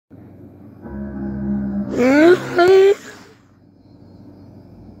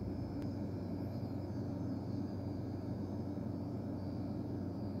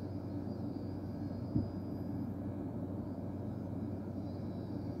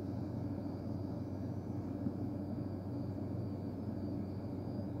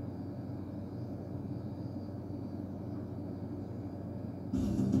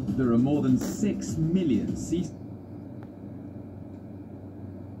There are more than 6 million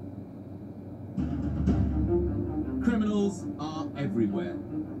Criminals are everywhere.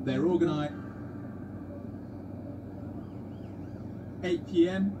 They're organised. 8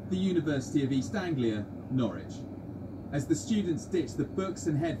 p.m, the University of East Anglia, Norwich. As the students ditch the books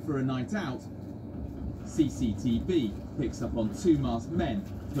and head for a night out, CCTV picks up on 2 masked men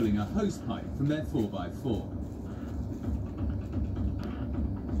pulling a hosepipe from their 4x4.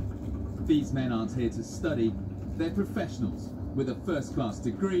 These men aren't here to study, they're professionals with a first-class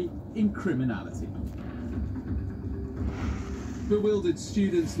degree in criminality. Bewildered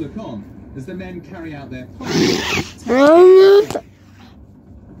students look on as the men carry out their plans.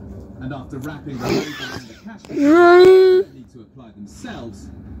 And after wrapping the load around the cash machine, they need to apply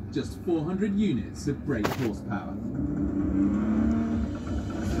themselves just 400 units of brake horsepower.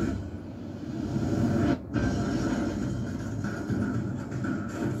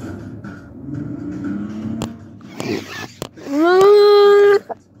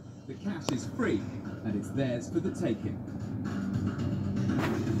 The cash is free and it's theirs for the taking.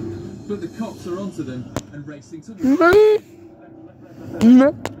 But the cops are onto them and racing towards them.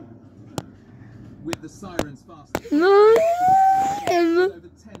 With the sirens fast, over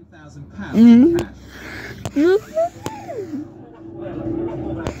 £10,000 in cash.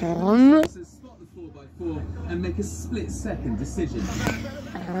 Officers spot the 4x4 and make a split-second decision.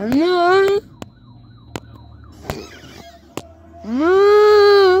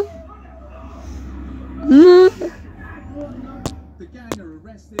 The gang are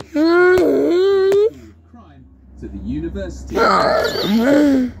arrested for crime to the university.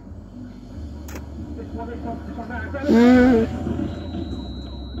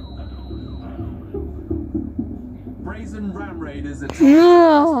 Brazen ram raiders attack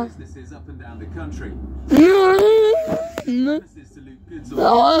businesses up and down the country. Businesses to loot goods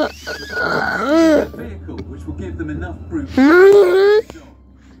or a vehicle which will give them enough proof.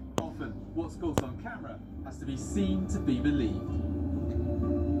 Often, what's caught on camera has to be seen to be believed.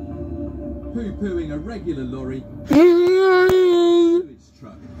 Poo-pooing a regular lorry, sewage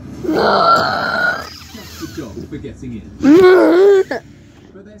truck. Just a job for getting in.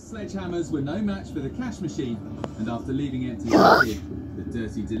 But their sledgehammers were no match for the cash machine, and after leaving empty-handed, the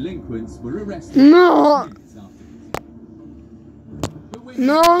dirty delinquents were arrested minutes afterwards. But when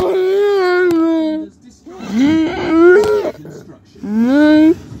destroyed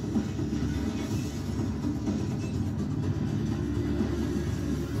construction.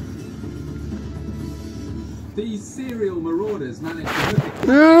 These serial marauders managed to hook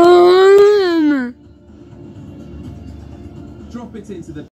it, drop it into the